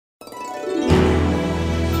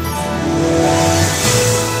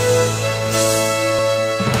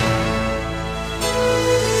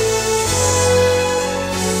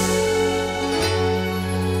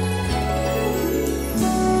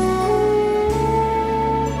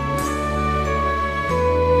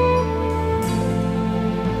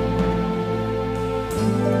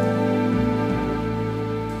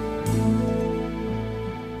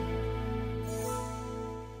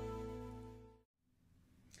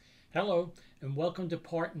Hello, and welcome to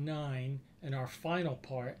part 9 and our final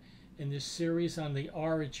part in this series on the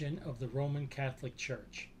origin of the Roman Catholic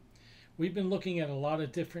Church. We've been looking at a lot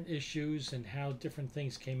of different issues and how different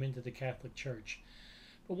things came into the Catholic Church.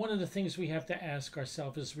 But one of the things we have to ask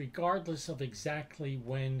ourselves is, regardless of exactly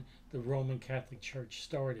when the Roman Catholic Church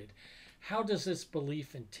started, how does its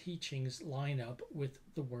belief and teachings line up with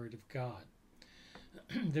the Word of God?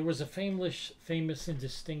 There was a famous and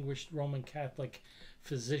distinguished Roman Catholic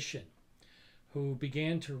physician who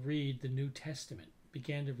began to read the New Testament,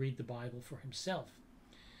 began to read the Bible for himself.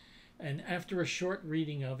 And after a short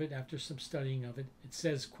reading of it, after some studying of it, it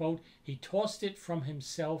says, quote, he tossed it from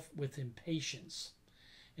himself with impatience,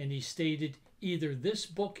 and he stated, either this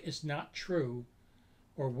book is not true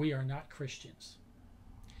or we are not Christians.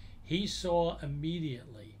 He saw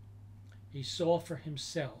immediately, he saw for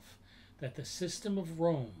himself that the system of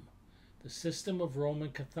Rome, the system of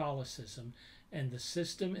Roman Catholicism, and the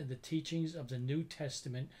system and the teachings of the New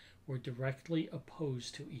Testament were directly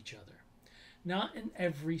opposed to each other. Not in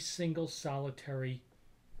every single solitary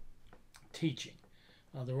teaching.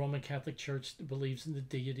 The Roman Catholic Church believes in the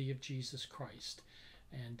deity of Jesus Christ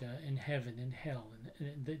and in heaven and hell.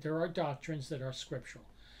 And there are doctrines that are scriptural.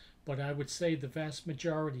 But I would say the vast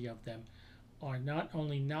majority of them are not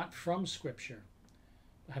only not from Scripture,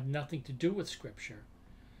 have nothing to do with Scripture,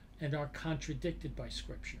 and are contradicted by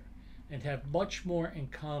Scripture, and have much more in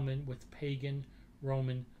common with pagan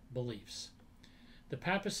Roman beliefs. The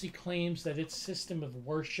papacy claims that its system of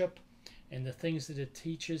worship and the things that it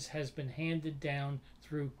teaches has been handed down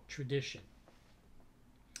through tradition.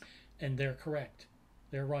 And they're correct.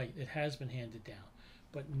 They're right. It has been handed down,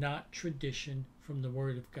 but not tradition from the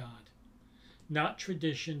Word of God. Not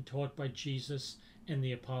tradition taught by Jesus and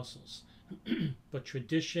the apostles, but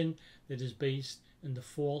tradition that is based in the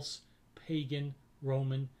false pagan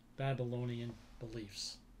Roman Babylonian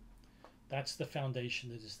beliefs. That's the foundation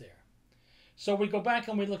that is there. So we go back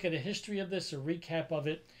and we look at a history of this, a recap of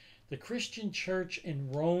it. The Christian church in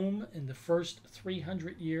Rome in the first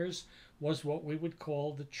 300 years was what we would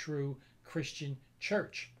call the true Christian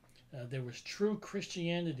church. There was true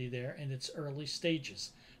Christianity there in its early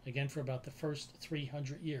stages, again for about the first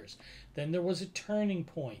 300 years. Then there was a turning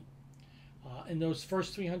point. In those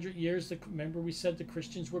first 300 years, remember we said the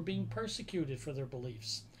Christians were being persecuted for their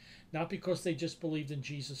beliefs. Not because they just believed in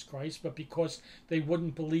Jesus Christ, but because they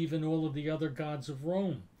wouldn't believe in all of the other gods of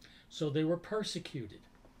Rome. So they were persecuted.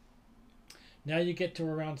 Now you get to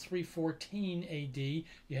around 314 AD,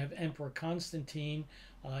 you have Emperor Constantine.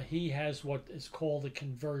 He has what is called a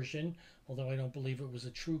conversion, although I don't believe it was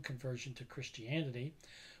a true conversion to Christianity.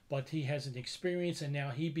 But he has an experience, and now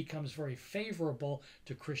he becomes very favorable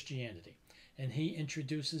to Christianity. And he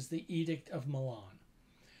introduces the Edict of Milan.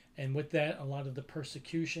 And with that, a lot of the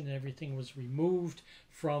persecution and everything was removed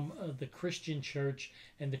from the Christian church,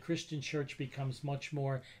 and the Christian church becomes much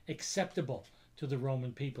more acceptable to the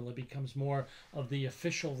Roman people. It becomes more of the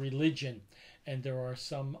official religion, and there are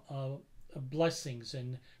some blessings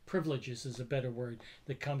and privileges, is a better word,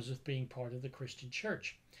 that comes with being part of the Christian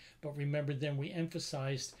church. But remember, then we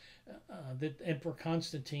emphasized that Emperor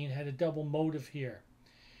Constantine had a double motive here.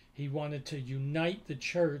 He wanted to unite the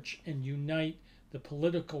church and unite the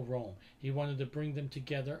political Rome. He wanted to bring them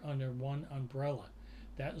together under one umbrella.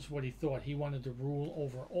 That is what he thought. He wanted to rule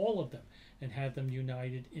over all of them and have them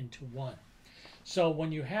united into one. So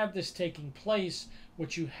when you have this taking place,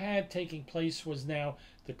 what you had taking place was now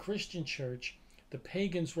the Christian church. The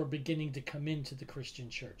pagans were beginning to come into the Christian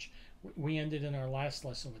church. We ended in our last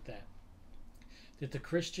lesson with that. That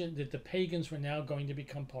the pagans were now going to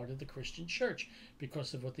become part of the Christian church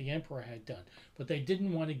because of what the emperor had done. But they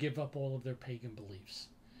didn't want to give up all of their pagan beliefs.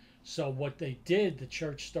 So what they did, the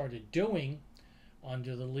church started doing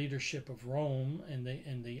under the leadership of Rome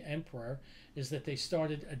and the emperor, is that they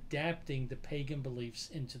started adapting the pagan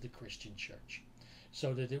beliefs into the Christian church,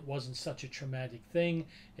 so that it wasn't such a traumatic thing.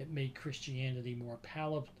 It made Christianity more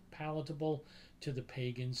palatable to the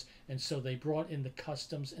pagans, and so they brought in the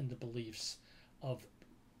customs and the beliefs of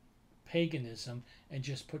paganism and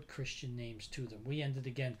just put Christian names to them. We ended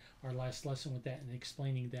again our last lesson with that and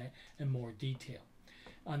explaining that in more detail.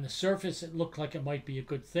 On the surface, it looked like it might be a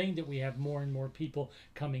good thing that we have more and more people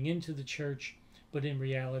coming into the church, but in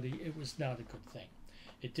reality, it was not a good thing.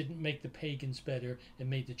 It didn't make the pagans better, it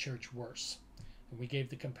made the church worse. And we gave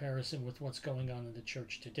the comparison with what's going on in the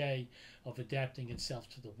church today of adapting itself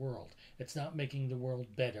to the world. It's not making the world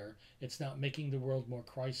better. It's not making the world more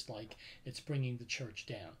Christ-like. It's bringing the church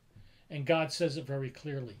down. And God says it very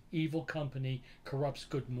clearly. Evil company corrupts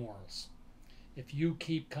good morals. If you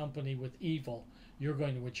keep company with evil, you're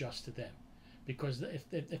going to adjust to them. Because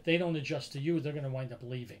if they don't adjust to you, they're going to wind up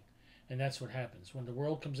leaving. And that's what happens. When the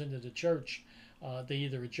world comes into the church, they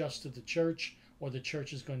either adjust to the church or the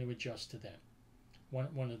church is going to adjust to them.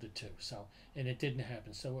 One of the two. So, and it didn't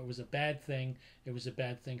happen. So it was a bad thing. It was a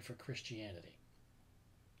bad thing for Christianity.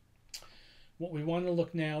 What we want to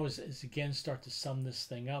look now is again start to sum this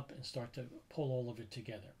thing up and start to pull all of it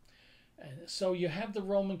together. And so you have the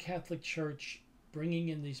Roman Catholic Church bringing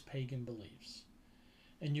in these pagan beliefs.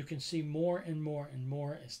 And you can see more and more and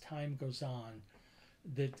more as time goes on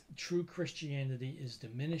that true Christianity is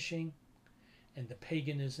diminishing and the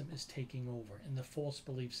paganism is taking over, and the false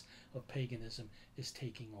beliefs of paganism is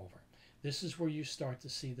taking over. This is where you start to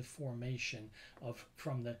see the formation of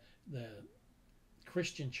from the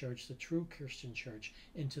Christian church, the true Christian church,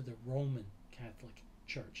 into the Roman Catholic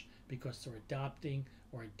Church, because they're adopting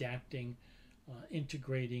or adapting,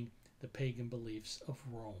 integrating the pagan beliefs of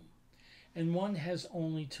Rome. And one has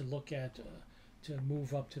only to look at, to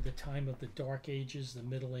move up to the time of the Dark Ages, the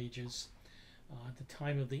Middle Ages, the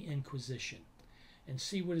time of the Inquisition, and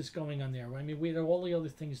see what is going on there. I mean, we had all the other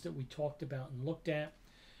things that we talked about and looked at,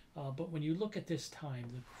 but when you look at this time,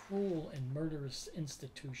 the cruel and murderous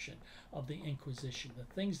institution of the Inquisition, the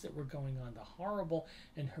things that were going on, the horrible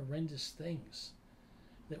and horrendous things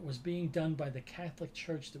that was being done by the Catholic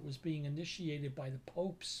Church, that was being initiated by the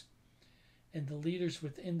popes and the leaders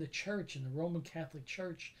within the church and the Roman Catholic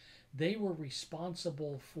Church, they were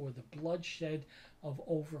responsible for the bloodshed of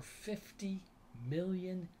over 50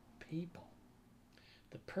 million people.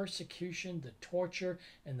 The persecution, the torture,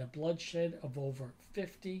 and the bloodshed of over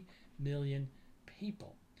 50 million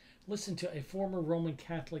people. Listen to a former Roman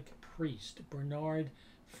Catholic priest, Bernard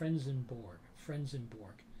Frenzenborg.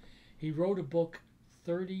 He wrote a book,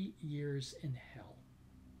 30 Years in Hell.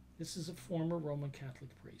 This is a former Roman Catholic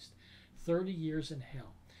priest. 30 Years in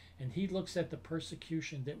Hell. And he looks at the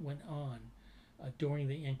persecution that went on during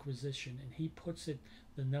the Inquisition, and he puts it,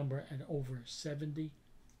 the number, at over 70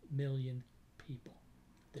 million people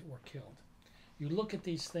that were killed. You look at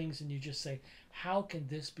these things and you just say, how can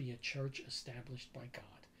this be a church established by God?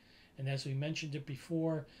 And as we mentioned it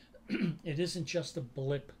before, it isn't just a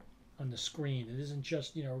blip on the screen. It isn't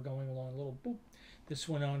just, we're going along a little boop. This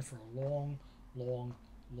went on for a long, long,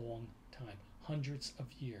 long time. Hundreds of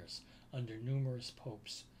years under numerous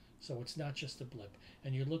popes. So it's not just a blip.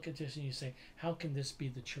 And you look at this and you say, how can this be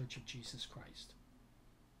the Church of Jesus Christ?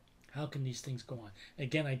 How can these things go on?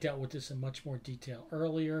 Again, I dealt with this in much more detail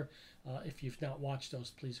earlier. If you've not watched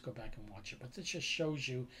those, please go back and watch it. But this just shows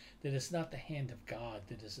you that it's not the hand of God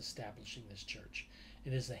that is establishing this church.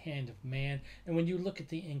 It is the hand of man. And when you look at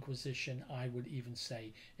the Inquisition, I would even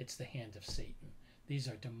say it's the hand of Satan. These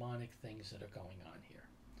are demonic things that are going on here.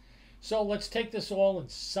 So let's take this all and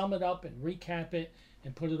sum it up and recap it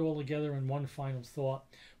and put it all together in one final thought.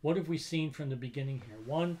 What have we seen from the beginning here?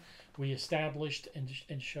 One, we established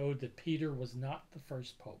and showed that Peter was not the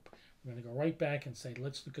first pope. We're going to go right back and say,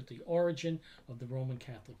 let's look at the origin of the Roman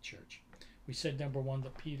Catholic Church. We said, number one,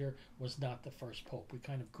 that Peter was not the first pope. We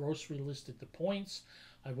kind of grossly listed the points.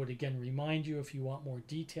 I would again remind you, if you want more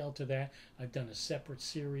detail to that, I've done a separate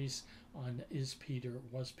series on was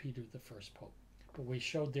Peter the first pope? But we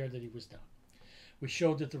showed there that he was not. We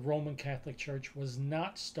showed that the Roman Catholic Church was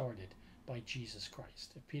not started by Jesus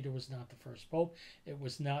Christ. If Peter was not the first pope, it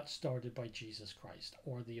was not started by Jesus Christ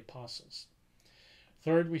or the apostles.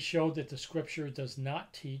 Third, we showed that the scripture does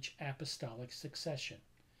not teach apostolic succession.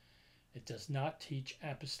 It does not teach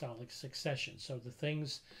apostolic succession. So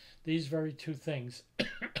these very two things,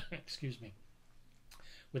 excuse me,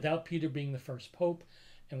 without Peter being the first pope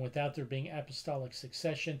and without there being apostolic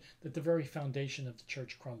succession, that the very foundation of the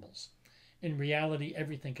church crumbles. In reality,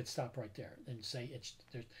 everything could stop right there and say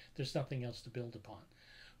there's nothing else to build upon.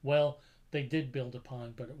 Well, they did build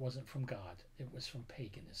upon, but it wasn't from God. It was from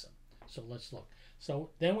paganism. So let's look. So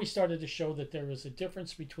then we started to show that there is a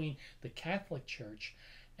difference between the Catholic Church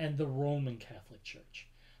and the Roman Catholic Church.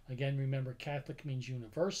 Again, remember, Catholic means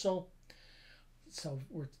universal. So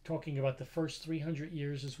we're talking about the first 300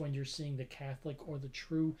 years is when you're seeing the Catholic or the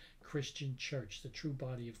true Christian church, the true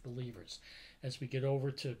body of believers. As we get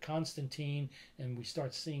over to Constantine and we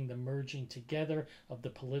start seeing the merging together of the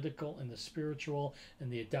political and the spiritual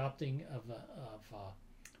and the adopting of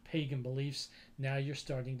pagan beliefs, now you're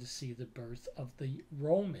starting to see the birth of the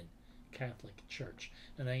Roman Catholic Church.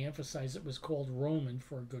 And I emphasize it was called Roman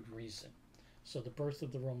for a good reason. So the birth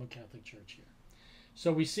of the Roman Catholic Church here.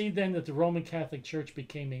 So we see then that the Roman Catholic Church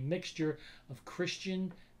became a mixture of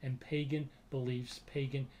Christian and pagan beliefs,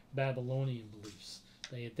 pagan Babylonian beliefs.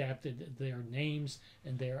 They adapted their names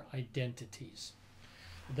and their identities.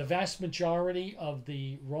 The vast majority of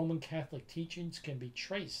the Roman Catholic teachings can be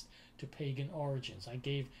traced to pagan origins. I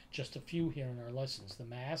gave just a few here in our lessons. The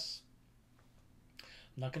Mass,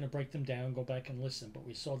 I'm not going to break them down, go back and listen, but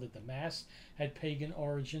we saw that the Mass had pagan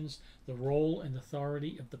origins, the role and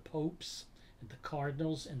authority of the popes and the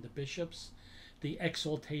cardinals and the bishops, the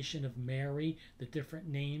exaltation of Mary, the different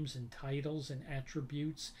names and titles and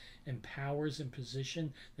attributes and powers and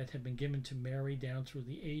position that have been given to Mary down through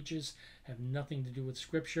the ages have nothing to do with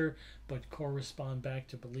Scripture, but correspond back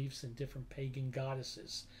to beliefs in different pagan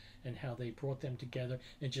goddesses and how they brought them together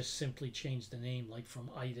and just simply changed the name, like from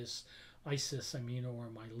Isis, or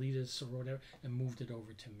Miletus or whatever, and moved it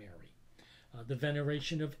over to Mary. The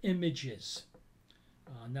veneration of images.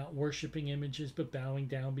 Not worshiping images, but bowing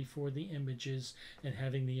down before the images and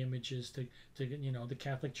having the images to the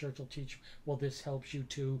Catholic Church will teach, well, this helps you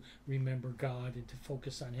to remember God and to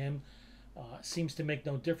focus on Him. Seems to make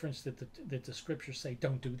no difference that the Scriptures say,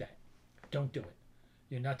 don't do that. Don't do it.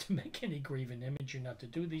 You're not to make any graven image. You're not to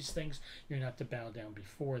do these things. You're not to bow down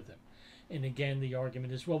before them. And again, the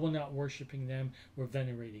argument is, well, we're not worshiping them. We're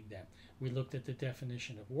venerating them. We looked at the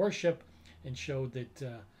definition of worship and showed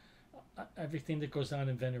that everything that goes on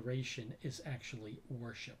in veneration is actually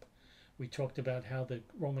worship. We talked about how the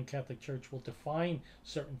Roman Catholic Church will define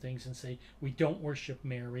certain things and say, we don't worship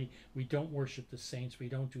Mary, we don't worship the saints, we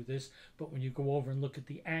don't do this. But when you go over and look at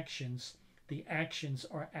the actions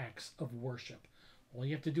are acts of worship. All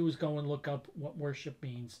you have to do is go and look up what worship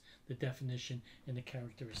means, the definition and the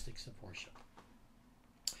characteristics of worship.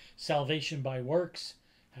 Salvation by works,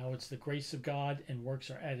 how it's the grace of God and works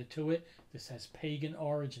are added to it. This has pagan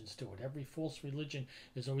origins to it. Every false religion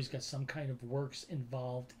has always got some kind of works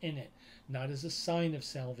involved in it, not as a sign of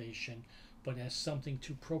salvation, but as something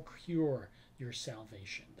to procure your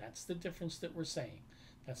salvation. That's the difference that we're saying.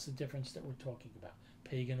 That's the difference that we're talking about.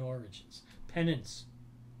 Pagan origins. Penance,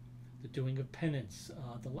 the doing of penance,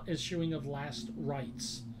 the issuing of last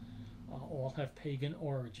rites, all have pagan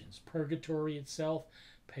origins. Purgatory itself,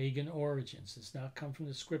 pagan origins. It's not come from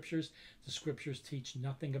the Scriptures. The Scriptures teach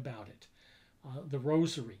nothing about it. The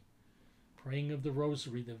rosary, praying of the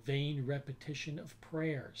rosary, the vain repetition of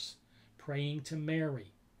prayers, praying to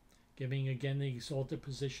Mary, giving again the exalted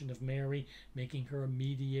position of Mary, making her a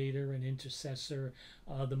mediator, an intercessor,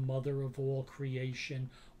 the mother of all creation,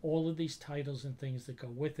 all of these titles and things that go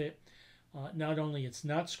with it. Not only it's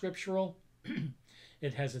not scriptural,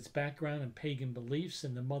 it has its background in pagan beliefs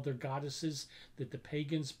and the mother goddesses that the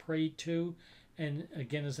pagans prayed to. And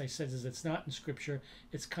again, as I said, as it's not in Scripture,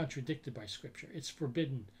 it's contradicted by Scripture. It's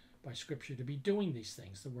forbidden by Scripture to be doing these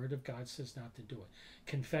things. The Word of God says not to do it.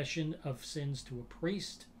 Confession of sins to a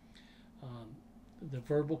priest. The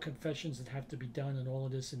verbal confessions that have to be done and all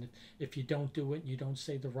of this. And if you don't do it, you don't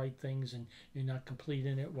say the right things and you're not complete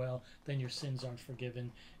in it, well, then your sins aren't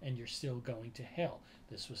forgiven and you're still going to hell.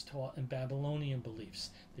 This was taught in Babylonian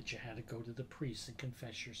beliefs, that you had to go to the priest and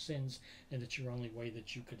confess your sins, and that's your only way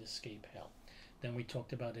that you could escape hell. Then we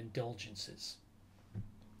talked about indulgences.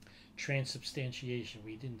 Transubstantiation,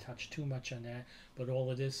 we didn't touch too much on that, but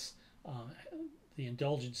all of this, the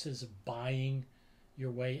indulgences of buying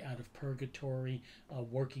your way out of purgatory,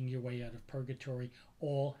 working your way out of purgatory,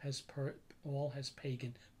 all has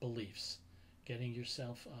pagan beliefs, getting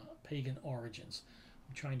yourself pagan origins.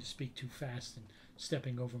 I'm trying to speak too fast and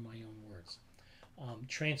stepping over my own words.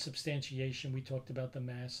 Transubstantiation, we talked about the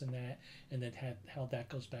Mass and that how that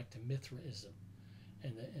goes back to Mithraism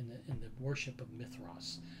and the worship of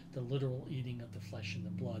Mithras, the literal eating of the flesh and the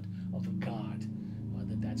blood of a god,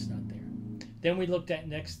 that's not there. Then we looked at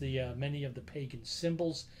next the many of the pagan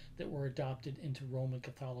symbols that were adopted into Roman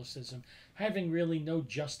Catholicism, having really no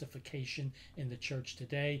justification in the church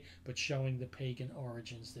today, but showing the pagan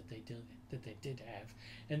origins that they did have,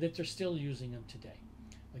 and that they're still using them today.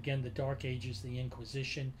 Again, the Dark Ages, the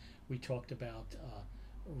Inquisition, we talked about,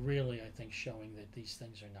 really, I think, showing that these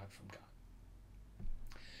things are not from God.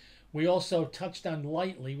 We also touched on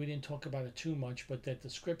lightly, we didn't talk about it too much, but that the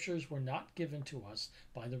Scriptures were not given to us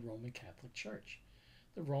by the Roman Catholic Church.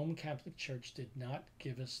 The Roman Catholic Church did not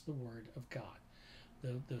give us the Word of God.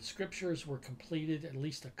 The Scriptures were completed at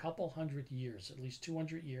least a couple hundred years, at least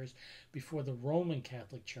 200 years before the Roman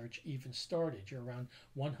Catholic Church even started. You're around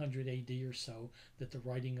 100 AD or so that the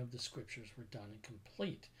writing of the Scriptures were done and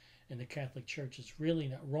complete. And the Catholic Church is really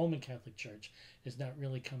not, Roman Catholic Church is not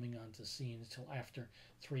really coming onto the scene until after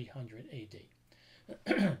 300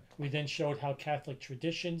 AD. We then showed how Catholic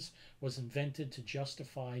traditions was invented to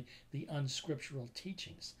justify the unscriptural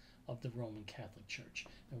teachings of the Roman Catholic Church.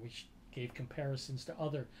 And we gave comparisons to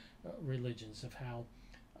other religions of how,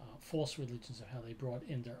 false religions, of how they brought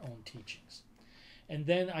in their own teachings. And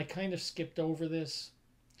then I kind of skipped over this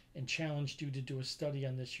and challenged you to do a study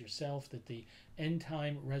on this yourself, that the end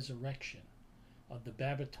time resurrection of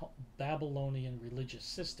the Babylonian religious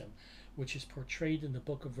system, which is portrayed in the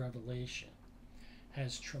book of Revelation,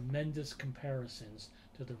 has tremendous comparisons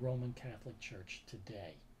to the Roman Catholic Church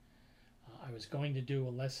today. I was going to do a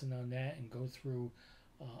lesson on that and go through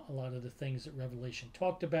a lot of the things that Revelation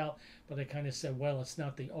talked about, but I kind of said, well, it's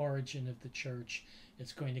not the origin of the church.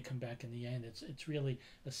 It's going to come back in the end. It's really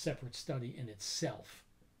a separate study in itself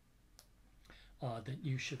that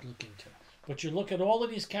you should look into. But you look at all of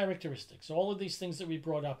these characteristics, all of these things that we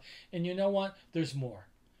brought up, and you know what? There's more.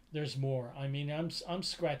 There's more. I mean, I'm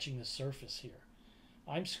scratching the surface here.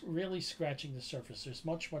 I'm really scratching the surface. There's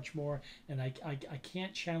much, much more, and I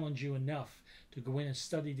can't challenge you enough to go in and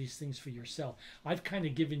study these things for yourself. I've kind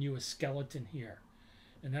of given you a skeleton here,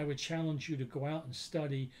 and I would challenge you to go out and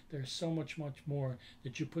study. There's so much, much more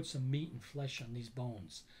that you put some meat and flesh on these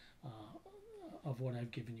bones of what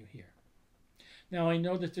I've given you here. Now, I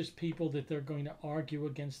know that there's people that they're going to argue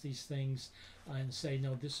against these things and say,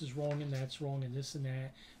 no, this is wrong and that's wrong and this and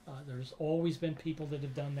that. There's always been people that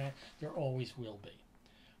have done that. There always will be.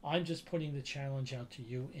 I'm just putting the challenge out to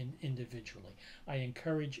you individually. I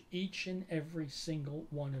encourage each and every single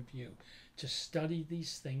one of you to study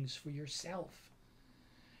these things for yourself,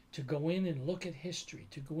 to go in and look at history,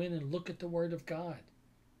 to go in and look at the Word of God.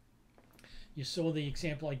 You saw the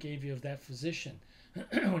example I gave you of that physician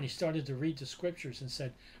when he started to read the scriptures and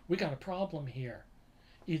said, we got a problem here.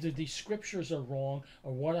 Either these scriptures are wrong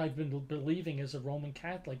or what I've been believing as a Roman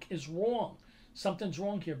Catholic is wrong. Something's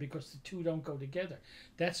wrong here because the two don't go together.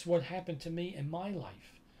 That's what happened to me in my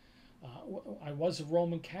life. I was a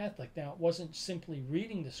Roman Catholic. Now, it wasn't simply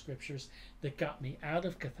reading the scriptures that got me out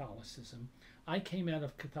of Catholicism. I came out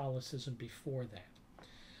of Catholicism before that.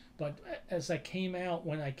 But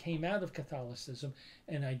when I came out of Catholicism,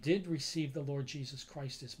 and I did receive the Lord Jesus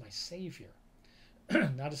Christ as my Savior,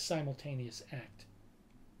 not a simultaneous act.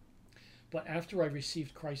 But after I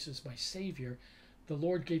received Christ as my Savior, the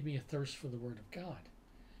Lord gave me a thirst for the Word of God.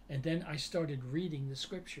 And then I started reading the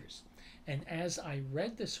Scriptures. And as I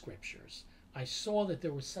read the Scriptures, I saw that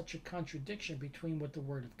there was such a contradiction between what the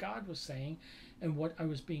Word of God was saying and what I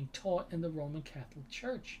was being taught in the Roman Catholic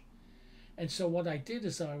Church. And so what I did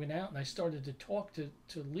is I went out and I started to talk to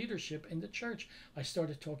leadership in the church. I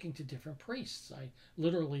started talking to different priests. I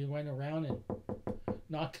literally went around and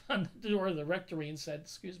knocked on the door of the rectory and said,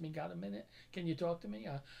 excuse me, got a minute? Can you talk to me?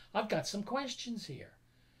 I've got some questions here.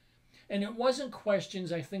 And it wasn't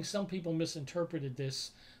questions. I think some people misinterpreted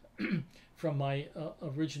this from my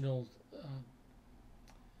original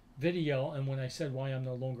video, and when I said why I'm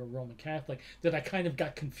no longer a Roman Catholic, that I kind of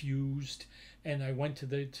got confused, and I went to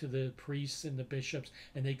the priests and the bishops,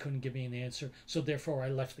 and they couldn't give me an answer, so therefore I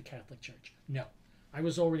left the Catholic Church. No, I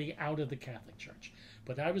was already out of the Catholic Church,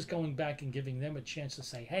 but I was going back and giving them a chance to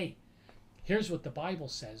say, hey, here's what the Bible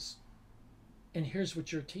says, and here's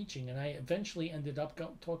what you're teaching. And I eventually ended up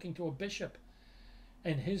talking to a bishop,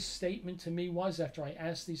 and his statement to me was, after I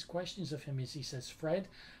asked these questions of him, is he says, Fred,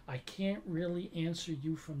 I can't really answer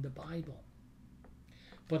you from the Bible,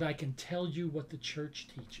 but I can tell you what the church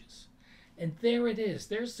teaches. And there it is.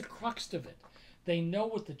 There's the crux of it. They know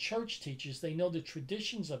what the church teaches. They know the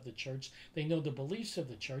traditions of the church. They know the beliefs of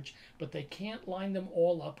the church, but they can't line them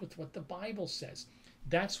all up with what the Bible says.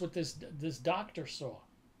 That's what this doctor saw.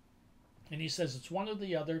 And he says it's one or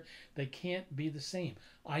the other. They can't be the same.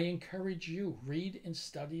 I encourage you, read and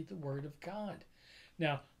study the Word of God.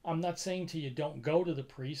 Now, I'm not saying to you don't go to the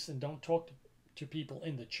priests and don't talk to people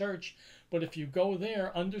in the church, but if you go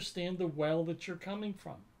there, understand the well that you're coming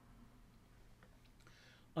from.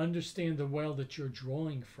 Understand the well that you're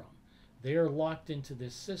drawing from. They're locked into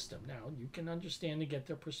this system. Now, you can understand and get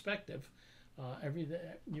their perspective.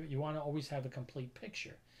 You want to always have a complete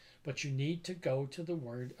picture. But you need to go to the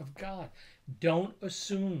Word of God. Don't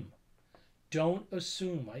assume. Don't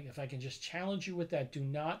assume. If I can just challenge you with that, do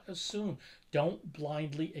not assume. Don't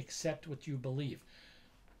blindly accept what you believe.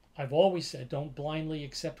 I've always said, don't blindly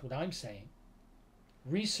accept what I'm saying.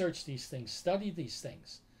 Research these things. Study these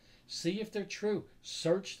things. See if they're true.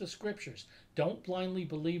 Search the scriptures. Don't blindly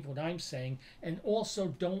believe what I'm saying. And also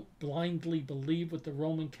don't blindly believe what the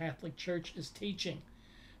Roman Catholic Church is teaching.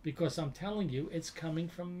 Because I'm telling you, it's coming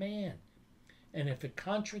from man. And if it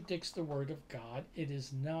contradicts the Word of God, it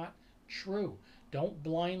is not true. Don't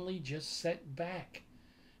blindly just sit back.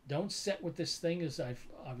 Don't sit with this thing as I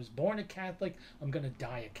was born a Catholic, I'm going to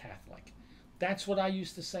die a Catholic. That's what I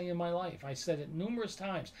used to say in my life. I said it numerous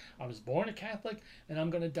times. I was born a Catholic, and I'm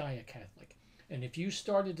going to die a Catholic. And if you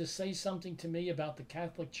started to say something to me about the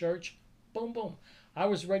Catholic Church, boom, boom, I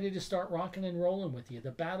was ready to start rocking and rolling with you. The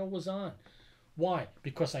battle was on. Why?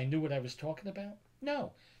 Because I knew what I was talking about?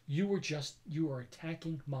 No. You were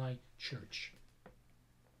attacking my church.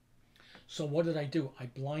 So what did I do? I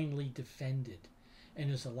blindly defended. And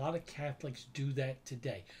there's a lot of Catholics do that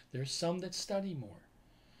today. There's some that study more.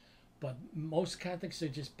 But most Catholics are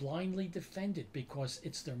just blindly defended because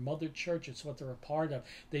it's their mother church. It's what they're a part of.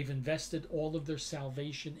 They've invested all of their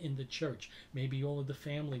salvation in the church. Maybe all of the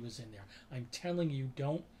family was in there. I'm telling you,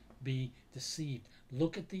 don't be deceived.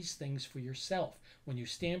 Look at these things for yourself. When you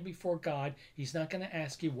stand before God, He's not going to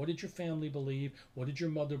ask you, what did your family believe? What did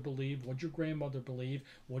your mother believe? What did your grandmother believe?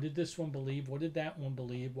 What did this one believe? What did that one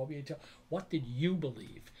believe? What did you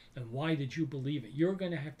believe? And why did you believe it? You're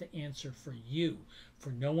going to have to answer for you,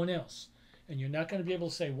 for no one else. And you're not going to be able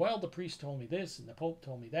to say, well, the priest told me this, and the Pope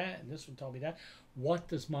told me that, and this one told me that. What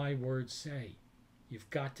does my word say? You've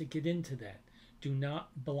got to get into that. Do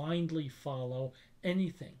not blindly follow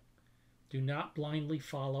anything. Do not blindly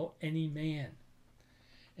follow any man.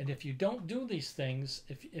 And if you don't do these things,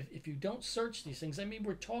 if you don't search these things, I mean,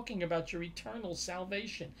 we're talking about your eternal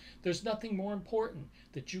salvation. There's nothing more important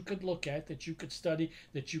that you could look at, that you could study,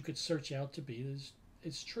 that you could search out to be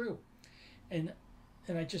is true. And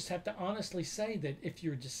I just have to honestly say that if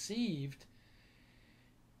you're deceived,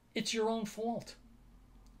 it's your own fault.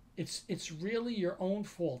 It's really your own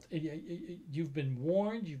fault. You've been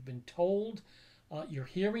warned, you've been told. You're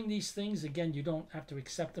hearing these things. Again, you don't have to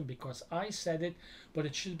accept them because I said it, but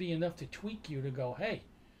it should be enough to tweak you to go, hey,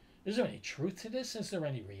 is there any truth to this? Is there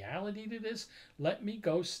any reality to this? Let me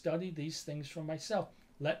go study these things for myself.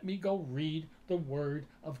 Let me go read the Word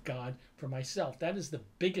of God for myself. That is the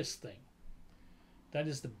biggest thing. That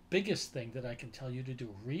is the biggest thing that I can tell you to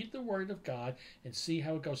do. Read the Word of God and see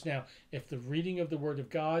how it goes. Now, if the reading of the Word of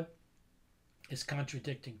God is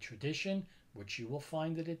contradicting tradition, which you will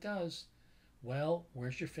find that it does, well,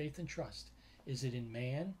 where's your faith and trust? Is it in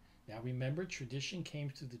man? Now remember, tradition came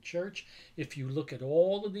through the church. If you look at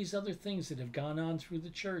all of these other things that have gone on through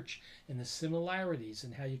the church and the similarities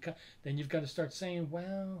and how then you've got to start saying,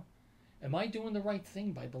 well, am I doing the right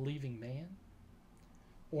thing by believing man?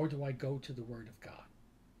 Or do I go to the Word of God?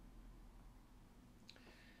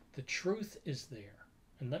 The truth is there.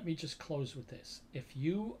 And let me just close with this. If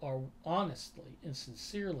you are honestly and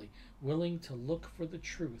sincerely willing to look for the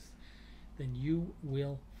truth, then you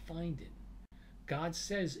will find it. God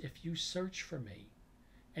says, if you search for me,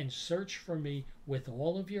 and search for me with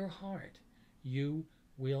all of your heart, you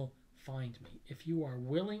will find me. If you are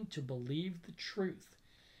willing to believe the truth,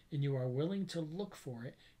 and you are willing to look for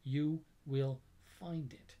it, you will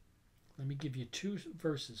find it. Let me give you two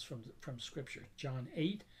verses from Scripture. John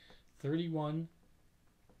 8:31.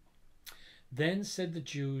 Then said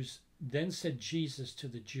Jesus to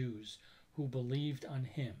the Jews who believed on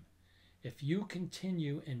him, if you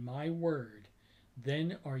continue in my word,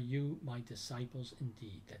 then are you my disciples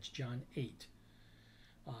indeed. That's John 8.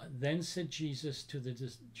 Then said Jesus to the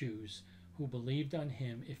Jews who believed on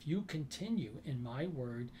him, if you continue in my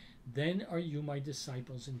word, then are you my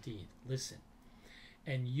disciples indeed. Listen.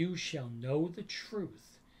 And you shall know the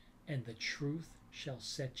truth, and the truth shall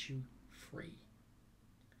set you free.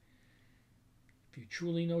 If you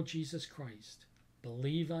truly know Jesus Christ,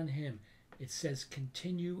 believe on him, it says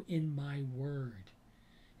continue in my word.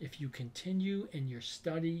 If you continue in your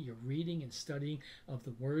study, your reading and studying of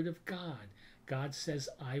the word of God, God says,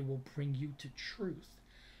 I will bring you to truth,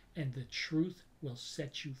 and the truth will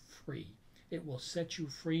set you free. It will set you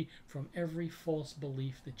free from every false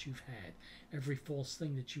belief that you've had, every false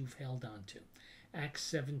thing that you've held on to. Acts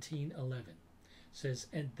 17:11 says,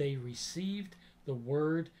 and they received the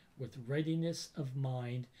word with readiness of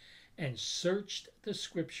mind and searched the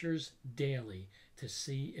scriptures daily to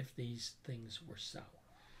see if these things were so.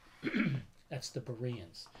 That's the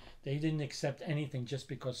Bereans. They didn't accept anything just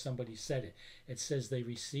because somebody said it. It says they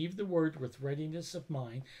received the word with readiness of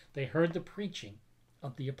mind. They heard the preaching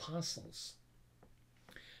of the apostles.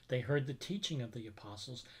 They heard the teaching of the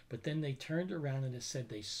apostles, but then they turned around and it said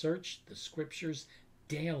they searched the scriptures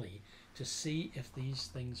daily to see if these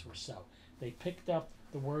things were so. They picked up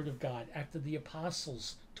the word of God after the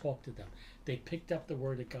apostles talked to them. They picked up the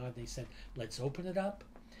word of God. They said, let's open it up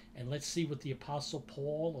and let's see what the apostle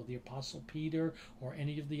Paul or the apostle Peter or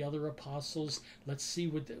any of the other apostles, let's see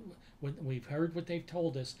what we've heard what they've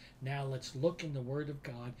told us. Now let's look in the word of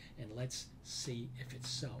God and let's see if it's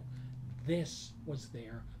so. This was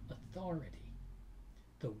their authority.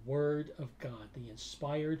 The word of God, the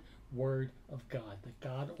inspired word of God, that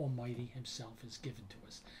God Almighty himself has given to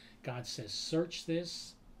us. God says, search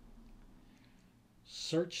this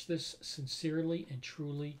sincerely and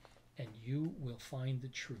truly, and you will find the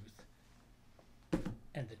truth,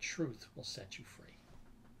 and the truth will set you free.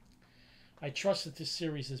 I trust that this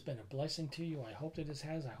series has been a blessing to you. I hope that it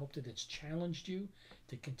has. I hope that it's challenged you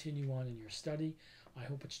to continue on in your study. I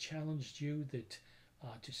hope it's challenged you that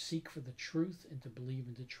to seek for the truth and to believe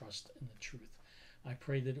and to trust in the truth. I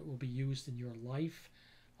pray that it will be used in your life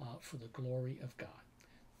for the glory of God.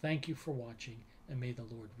 Thank you for watching, and may the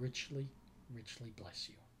Lord richly, richly bless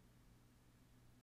you.